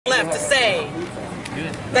left to say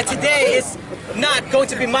that today is not going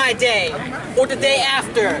to be my day, or the day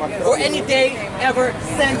after, or any day ever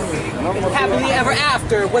since happily ever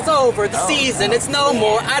after was over. The season, it's no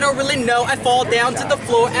more. I don't really know. I fall down to the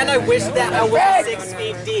floor and I wish that I was 6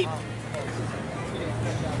 feet deep.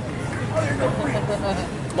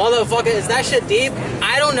 Motherfucker, is that shit deep?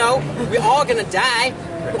 I don't know. We're all gonna die.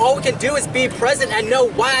 All we can do is be present and know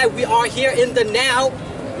why we are here in the now.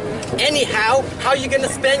 Anyhow, how are you gonna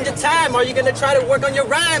spend your time? Are you gonna try to work on your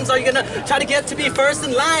rhymes? Are you gonna try to get to be first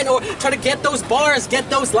in line? Or try to get those bars, get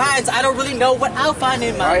those lines? I don't really know what I'll find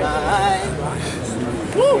in my mind.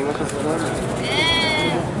 Woo.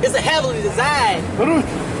 It's a heavily designed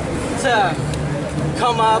to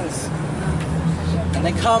come up and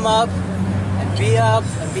then come up and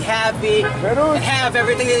be happy and have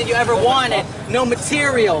everything that you ever wanted. No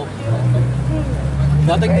material,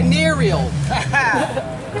 nothing venereal.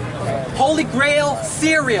 Holy Grail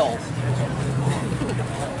cereal.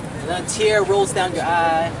 And then a tear rolls down your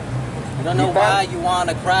eye. You don't know why you want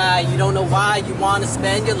to cry. You don't know why you want to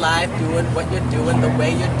spend your life doing what you're doing the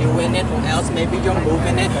way you're doing it. Or else maybe you're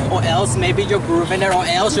moving it. Or else maybe you're grooving it. Or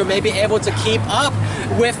else you're maybe able to keep up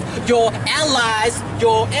with your allies,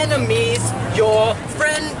 your enemies, your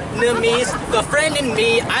frenemies, the friend in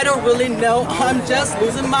me. I don't really know. I'm just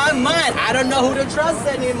losing my mind. I don't know who to trust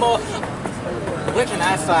anymore. Where can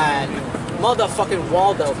I find motherfucking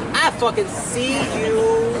Waldo? I fucking see you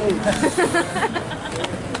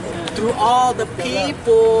through all the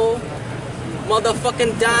people.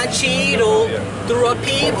 Motherfucking Don Cheadle through a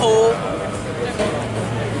peephole.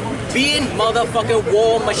 Being motherfucking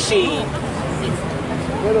war machine.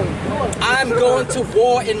 I'm going to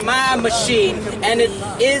war in my machine, and it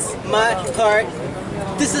is my heart.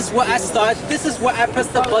 This is where I start, this is where I press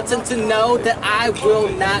the button to know that I will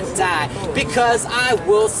not die. Because I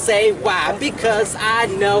will say why. Because I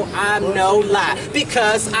know I'm no lie.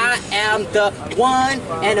 Because I am the one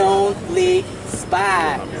and only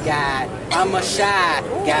spy guy. I'm a shy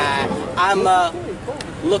guy. I'm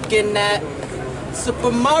looking at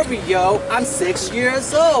Super Mario. I'm 6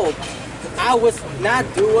 years old. I was not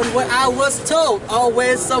doing what I was told.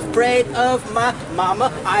 Always afraid of my mama.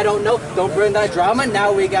 I don't know, don't bring that drama.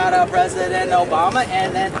 Now we got a President Obama.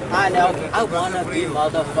 And then I know I wanna be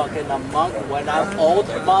motherfucking a monk when I'm old.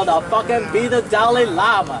 Motherfucking be the Dalai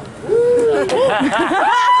Lama.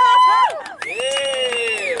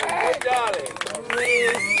 Yeah, darling.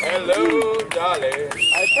 Hello, darling.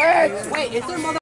 Wait, is there mother